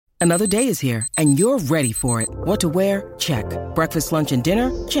Another day is here, and you're ready for it. What to wear? Check. Breakfast, lunch, and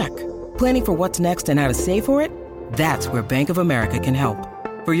dinner? Check. Planning for what's next and how to save for it? That's where Bank of America can help.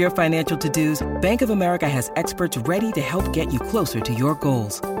 For your financial to-dos, Bank of America has experts ready to help get you closer to your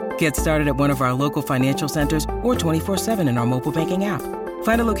goals. Get started at one of our local financial centers or 24/7 in our mobile banking app.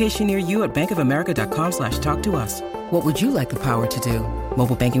 Find a location near you at bankofamerica.com/talktous. What would you like the power to do?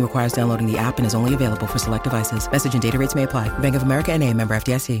 Mobile banking requires downloading the app and is only available for select devices. Message and data rates may apply. Bank of America N.A., member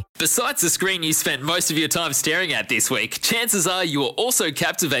FDIC. Besides the screen you spent most of your time staring at this week, chances are you are also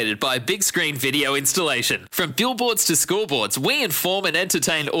captivated by a big screen video installation. From billboards to scoreboards, we inform and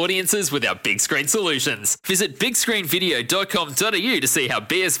entertain audiences with our big screen solutions. Visit bigscreenvideo.com.au to see how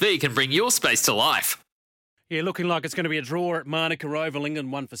BSV can bring your space to life. Yeah, looking like it's going to be a draw at Manuka Oval.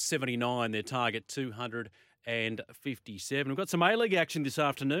 England won for 79, their target 257. We've got some A-League action this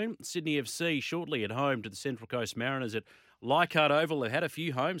afternoon. Sydney FC shortly at home to the Central Coast Mariners at Leichhardt Oval. They've had a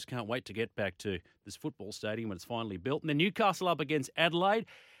few homes. Can't wait to get back to this football stadium when it's finally built. And then Newcastle up against Adelaide.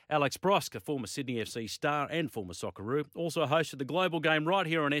 Alex Brosk, a former Sydney FC star and former Socceroo, also hosted the Global Game right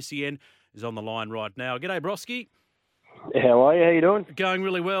here on SEN, is on the line right now. G'day, Brosky. How are you? How you doing? Going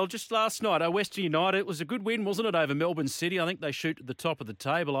really well. Just last night, Western United, it was a good win, wasn't it, over Melbourne City? I think they shoot at the top of the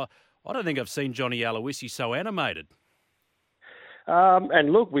table. I don't think I've seen Johnny Aloisi so animated.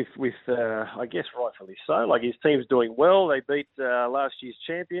 And look, with I guess rightfully so. Like, his team's doing well. They beat last year's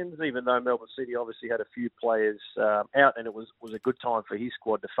champions, even though Melbourne City obviously had a few players out, and it was a good time for his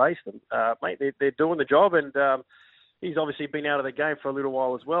squad to face them. Mate, they're doing the job, and he's obviously been out of the game for a little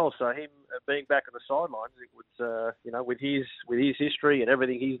while as well. So him being back on the sidelines, it would, with his history and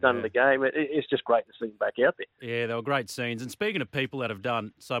everything he's done in the game, it's just great to see him back out there. Yeah, they were great scenes. And speaking of people that have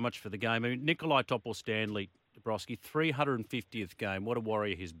done so much for the game, I mean, Nikolai Topor-Stanley, Brosky, 350th game. What a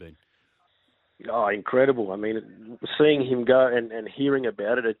warrior he's been. Oh, incredible. I mean, seeing him go and hearing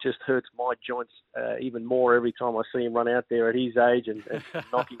about it, it just hurts my joints even more every time I see him run out there at his age and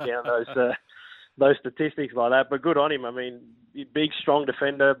knocking down those statistics like that. But good on him. I mean, big, strong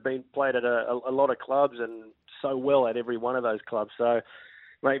defender, been played at a lot of clubs and so well at every one of those clubs. So,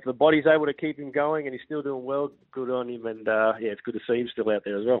 mate, if the body's able to keep him going and he's still doing well, good on him. And, it's good to see him still out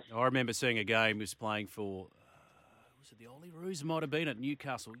there as well. I remember seeing a game he was playing for, was it the Olyroos? Might have been at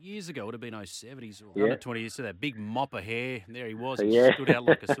Newcastle years ago. It would have been 70s or under 20 years. So that big mop of hair. And there he was. He stood out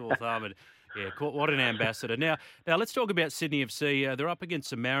like a sore thumb. And, what an ambassador. Now let's talk about Sydney FC. They're up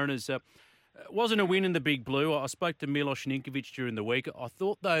against the Mariners. Wasn't a win in the Big Blue. I spoke to Milos Ninkovic during the week. I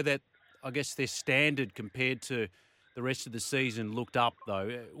thought, though, that I guess their standard compared to the rest of the season looked up,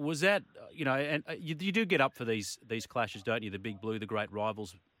 though. Was that, and you do get up for these clashes, don't you? The Big Blue, the great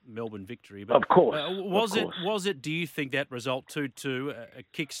rivals, Melbourne victory. But of course. Was it, do you think, that result 2-2 a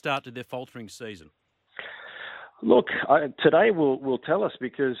kick-start to their faltering season? Look, today will tell us,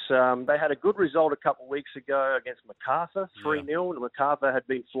 because they had a good result a couple of weeks ago against Macarthur, 3-0. And Macarthur had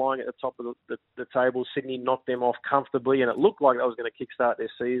been flying at the top of the table. Sydney knocked them off comfortably, and it looked like that was going to kickstart their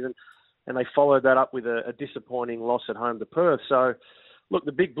season. And they followed that up with a disappointing loss at home to Perth. So, look,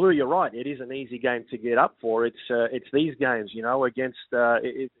 the Big Blue, you're right, it is an easy game to get up for. It's these games, against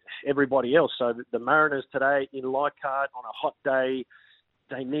everybody else. So the Mariners today in Leichhardt on a hot day,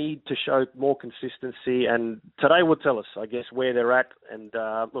 they need to show more consistency, and today will tell us, I guess, where they're at. And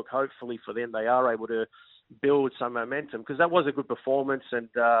look, hopefully for them, they are able to build some momentum, because that was a good performance. And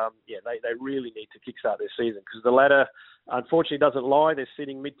they really need to kickstart their season, because the ladder, unfortunately, doesn't lie. They're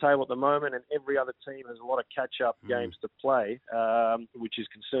sitting mid-table at the moment, and every other team has a lot of catch-up games to play, which is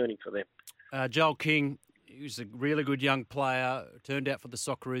concerning for them. Joel King, who's a really good young player, turned out for the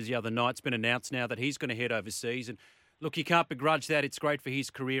Socceroos the other night. It's been announced now that he's going to head overseas, and look, you can't begrudge that. It's great for his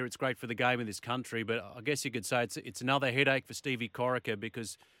career. It's great for the game in this country. But I guess you could say it's another headache for Stevie Corica,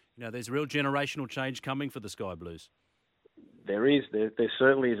 because there's real generational change coming for the Sky Blues. There is. There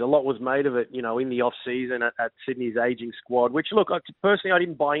certainly is. A lot was made of it, in the off-season at Sydney's ageing squad, which, look, personally, I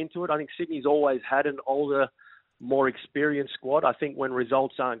didn't buy into it. I think Sydney's always had an older, more experienced squad. I think when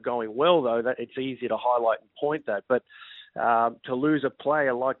results aren't going well, though, that it's easy to highlight and point that. But to lose a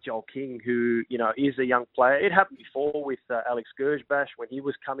player like Joel King, who, is a young player. It happened before with Alex Gersbach when he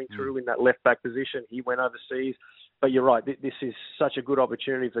was coming through in that left-back position. He went overseas. But you're right, this is such a good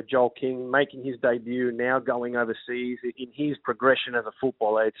opportunity for Joel King, making his debut, now going overseas in his progression as a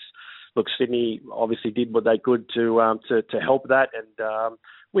footballer. Look, Sydney obviously did what they could to help that, and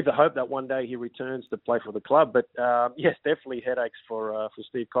with the hope that one day he returns to play for the club. But yes, definitely headaches for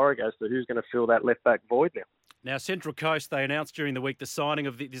Steve Corica as to who's going to fill that left-back void now. Now, Central Coast, they announced during the week the signing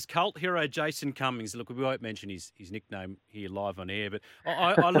of this cult hero, Jason Cummings. Look, we won't mention his nickname here live on air, but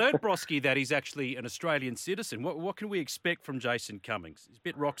I learned, Broski, that he's actually an Australian citizen. What can we expect from Jason Cummings? He's a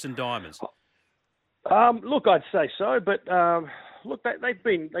bit rocks and diamonds. Look, I'd say so, but look, they've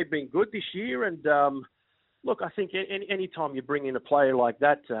been good this year, and look, I think any time you bring in a player like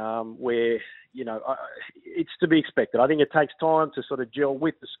that, where it's to be expected. I think it takes time to sort of gel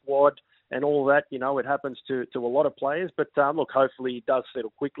with the squad and all that. It happens to a lot of players, but look, hopefully he does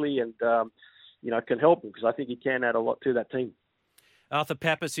settle quickly and can help them, because I think he can add a lot to that team. Arthur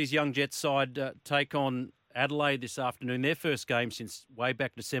Papas, his young Jets side, take on Adelaide this afternoon, their first game since way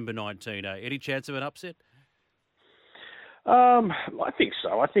back December 19. Any chance of an upset? I think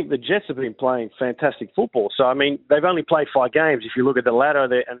so. I think the Jets have been playing fantastic football. So, I mean, they've only played 5 games. If you look at the ladder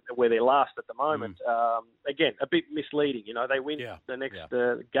and where they're last at the moment, again, a bit misleading. They win the next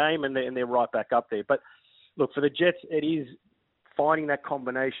game and they're right back up there. But look, for the Jets, it is finding that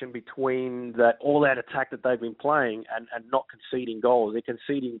combination between all that attack that they've been playing and not conceding goals. They're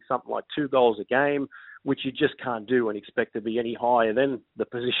conceding something like 2 goals a game, which you just can't do and expect to be any higher than the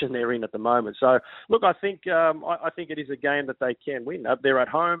position they're in at the moment. So, look, I think it is a game that they can win. They're at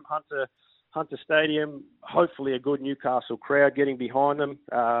home, Hunter Stadium, hopefully a good Newcastle crowd getting behind them.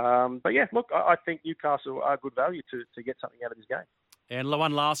 But, yeah, look, I think Newcastle are good value to get something out of this game. And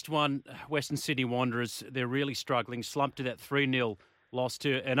one last one, Western Sydney Wanderers, they're really struggling, slumped to that 3-0 loss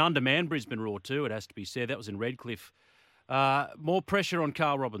to an undermanned Brisbane Roar too, it has to be said. That was in Redcliffe. More pressure on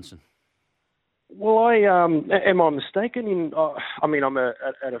Carl Robinson. Well, am I mistaken? I'm at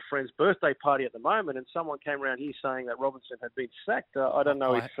a friend's birthday party at the moment, and someone came around here saying that Robinson had been sacked. I don't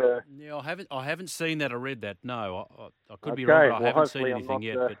know if. I haven't seen that or read that. No, I could be wrong. But I haven't seen anything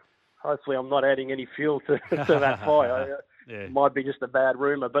yet. But hopefully, I'm not adding any fuel to that fire. It might be just a bad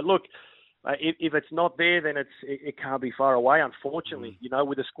rumor. But look, if it's not there, then it can't be far away. Unfortunately,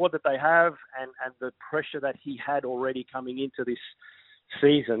 with the squad that they have and the pressure that he had already coming into this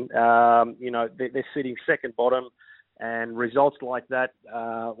season, they're sitting second bottom, and results like that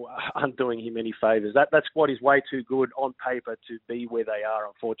aren't doing him any favours. That squad is way too good on paper to be where they are,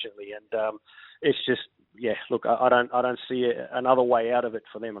 unfortunately, and it's just, look, I don't see another way out of it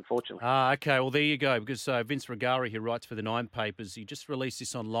for them, unfortunately. Okay, well, there you go, because Vince Regari, who writes for the Nine Papers, he just released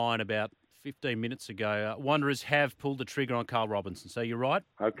this online about 15 minutes ago. Wanderers have pulled the trigger on Carl Robinson. So you're right.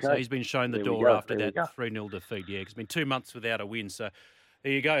 Okay. So he's been shown the door after that 3-0 defeat. Yeah, it's been 2 months without a win. So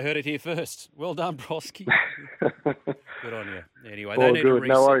there you go. Heard it here first. Well done, Broski. Good on you. Anyway, they need to reset.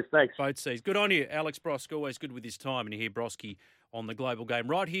 No worries. Thanks. Both seas. Good on you, Alex Brosk. Always good with his time. And you hear Broski on the Global Game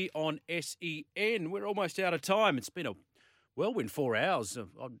right here on SEN. We're almost out of time. It's been a whirlwind 4 hours.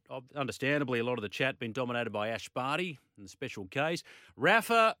 Understandably, a lot of the chat been dominated by Ash Barty in the special case.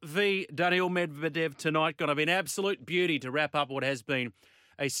 Rafa v Daniil Medvedev tonight. Going to be an absolute beauty to wrap up what has been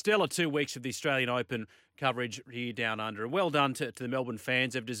a stellar 2 weeks of the Australian Open coverage here down under. And well done to the Melbourne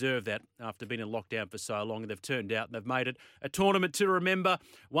fans. They've deserved that after being in lockdown for so long. They've turned out and they've made it a tournament to remember.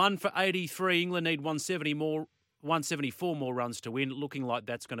 1 for 83. England need 174 more runs to win. Looking like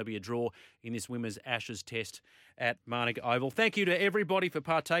that's going to be a draw in this Women's Ashes Test at Marnagh Oval. Thank you to everybody for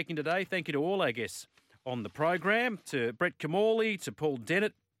partaking today. Thank you to all our guests on the program, to Brett Kamali, to Paul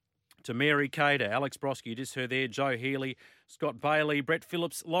Dennett, to Mary Kay, to Alex Broski, you just heard there, Joe Healy, Scott Bailey, Brett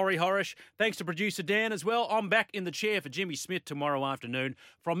Phillips, Laurie Horish. Thanks to producer Dan as well. I'm back in the chair for Jimmy Smith tomorrow afternoon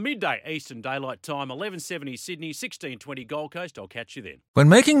from midday Eastern Daylight Time, 11:70 Sydney, 16:20 Gold Coast. I'll catch you then. When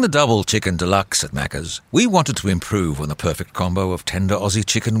making the double chicken deluxe at Macca's, we wanted to improve on the perfect combo of tender Aussie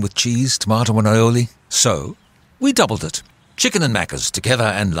chicken with cheese, tomato and aioli. So, we doubled it. Chicken and Macca's, together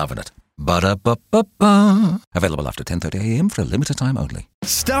and loving it. Ba-da-ba-ba-ba. Available after 10:30am for a limited time only.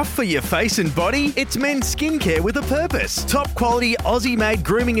 Stuff for your face and body? It's men's skincare with a purpose. Top quality Aussie-made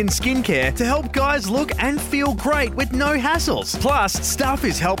grooming and skincare to help guys look and feel great with no hassles. Plus, Stuff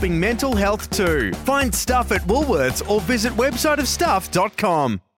is helping mental health too. Find Stuff at Woolworths or visit websiteofstuff.com.